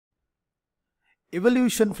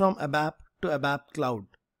Evolution from ABAP to ABAP Cloud.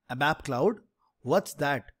 ABAP Cloud? What's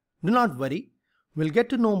that? Do not worry, we'll get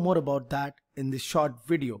to know more about that in this short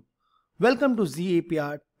video. Welcome to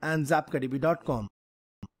zapyard and zapcademy.com.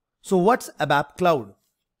 So what's ABAP Cloud?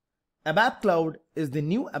 ABAP Cloud is the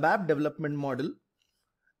new ABAP development model.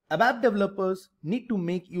 ABAP developers need to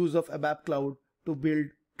make use of ABAP Cloud to build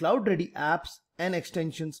cloud-ready apps and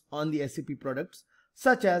extensions on the SAP products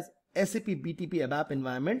such as SAP BTP ABAP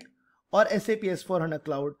environment or SAP S/4HANA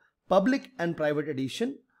Cloud Public and Private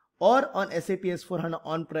Edition or on SAP S/4HANA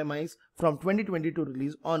on-premise from 2022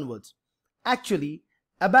 release onwards. Actually,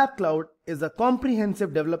 ABAP Cloud is a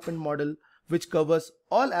comprehensive development model which covers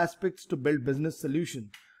all aspects to build business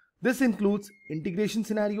solutions. This includes integration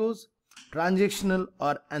scenarios, transactional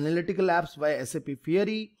or analytical apps via SAP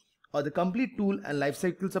Fiori, or the complete tool and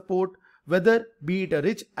lifecycle support, whether be it a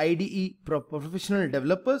rich IDE for professional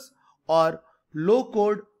developers or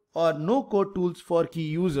low-code or no-code tools for key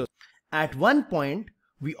users. At one point,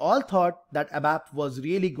 we all thought that ABAP was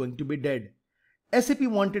really going to be dead. SAP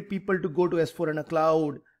wanted people to go to S/4HANA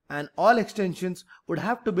Cloud and all extensions would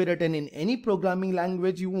have to be written in any programming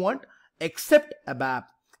language you want except ABAP.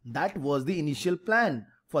 That was the initial plan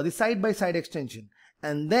for the side-by-side extension.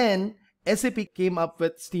 And then SAP came up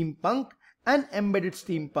with Steampunk and Embedded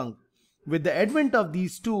Steampunk. With the advent of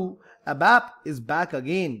these two, ABAP is back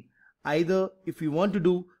again. Either if you want to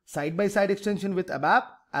do side-by-side extension with ABAP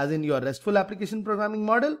as in your RESTful application programming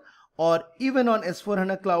model, or even on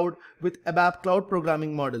S/4HANA Cloud with ABAP Cloud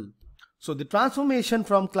Programming Model. So the transformation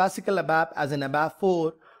from classical ABAP as in ABAP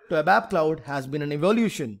 4 to ABAP Cloud has been an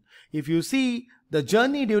evolution. If you see the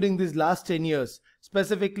journey during these last 10 years,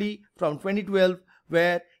 specifically from 2012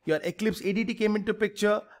 where your Eclipse ADT came into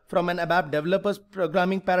picture from an ABAP developer's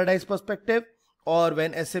programming paradise perspective, or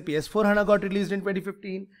when SAP S/4HANA got released in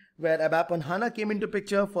 2015 where ABAP on HANA came into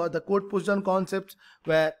picture for the code pushed on concepts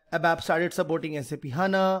where ABAP started supporting SAP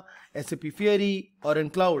HANA, SAP Fiori or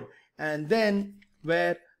in cloud, and then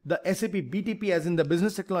where the SAP BTP as in the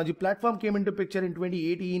business technology platform came into picture in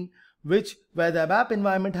 2018, where the ABAP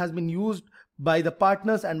environment has been used by the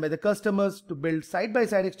partners and by the customers to build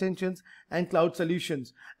side-by-side extensions and cloud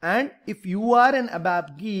solutions. And if you are an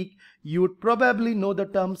ABAP geek, you would probably know the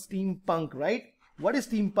term Steampunk, right? What is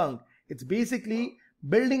Steampunk? It's basically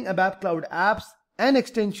building ABAP Cloud apps and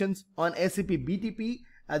extensions on SAP BTP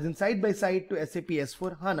as in side-by-side to SAP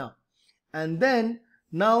S/4HANA. And then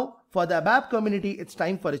now for the ABAP community, it's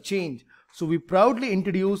time for a change. So we proudly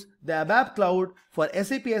introduce the ABAP Cloud for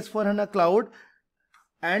SAP S/4HANA Cloud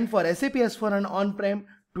and for SAP S/4HANA on-prem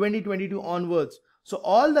 2022 onwards. So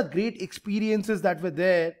all the great experiences that were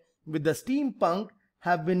there with the Steampunk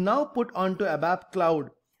have been now put onto ABAP Cloud.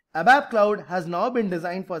 ABAP Cloud has now been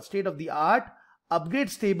designed for state-of-the-art,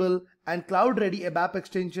 upgrade-stable and cloud-ready ABAP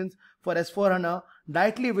extensions for S/4HANA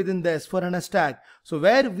directly within the S/4HANA stack. So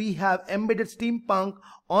where we have embedded Steampunk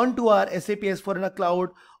onto our SAP S/4HANA Cloud,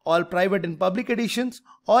 all private and public editions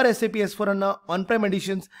or SAP S/4HANA on-prem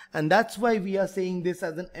editions, and that's why we are saying this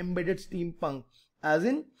as an embedded Steampunk, as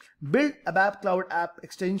in build ABAP Cloud app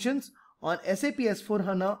extensions on SAP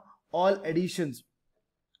S/4HANA all editions.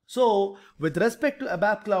 So with respect to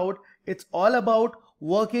ABAP Cloud, it's all about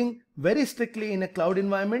working very strictly in a cloud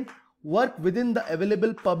environment, work within the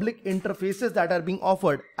available public interfaces that are being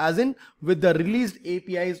offered, as in with the released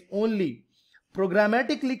APIs only.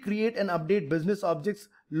 Programmatically create and update business objects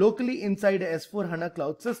locally inside a S/4HANA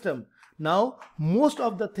cloud system. Now, most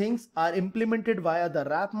of the things are implemented via the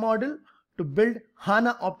RAP model to build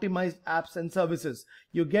HANA optimized apps and services.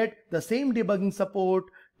 You get the same debugging support,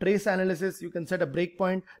 trace analysis, you can set a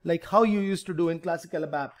breakpoint like how you used to do in classical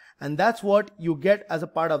ABAP, and that's what you get as a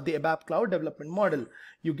part of the ABAP Cloud development model.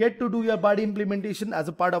 You get to do your body implementation as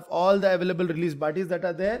a part of all the available release bodies that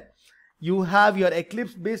are there. You have your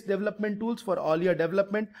Eclipse based development tools for all your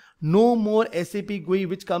development. No more SAP GUI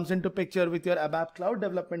which comes into picture with your ABAP Cloud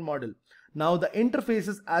development model. Now the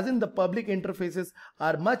interfaces as in the public interfaces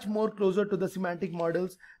are much more closer to the semantic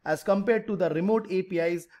models as compared to the remote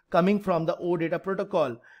APIs coming from the OData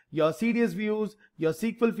protocol. Your CDS views, your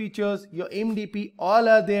SQL features, your AMDP all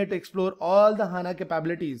are there to explore all the HANA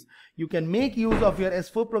capabilities. You can make use of your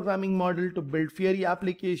S4 programming model to build Fiori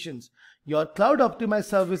applications, your cloud optimized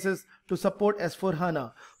services to support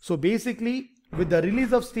S/4HANA. So basically with the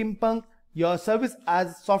release of Steampunk, your service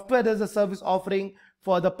as software as a service offering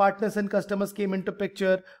for the partners and customers came into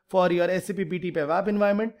picture for your SAP BTP ABAP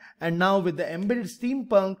environment, and now with the embedded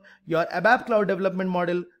Steampunk, your ABAP Cloud development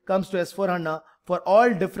model comes to S/4HANA for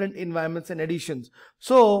all different environments and editions.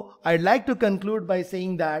 So I'd like to conclude by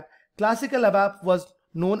saying that classical ABAP was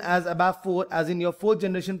known as ABAP 4 as in your 4th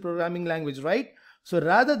generation programming language, right? So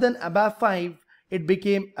rather than ABAP 5, it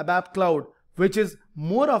became ABAP Cloud, which is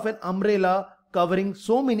more of an umbrella covering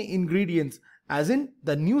so many ingredients, as in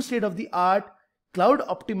the new state-of-the-art, cloud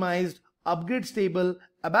optimized, upgrade stable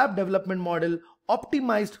ABAP development model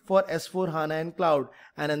optimized for S4 HANA and cloud.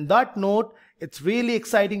 And on that note, it's really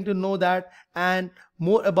exciting to know that and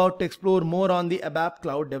more about to explore more on the ABAP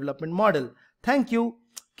cloud development model. Thank you.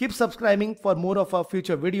 Keep subscribing for more of our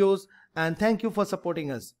future videos, and thank you for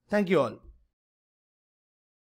supporting us. Thank you all.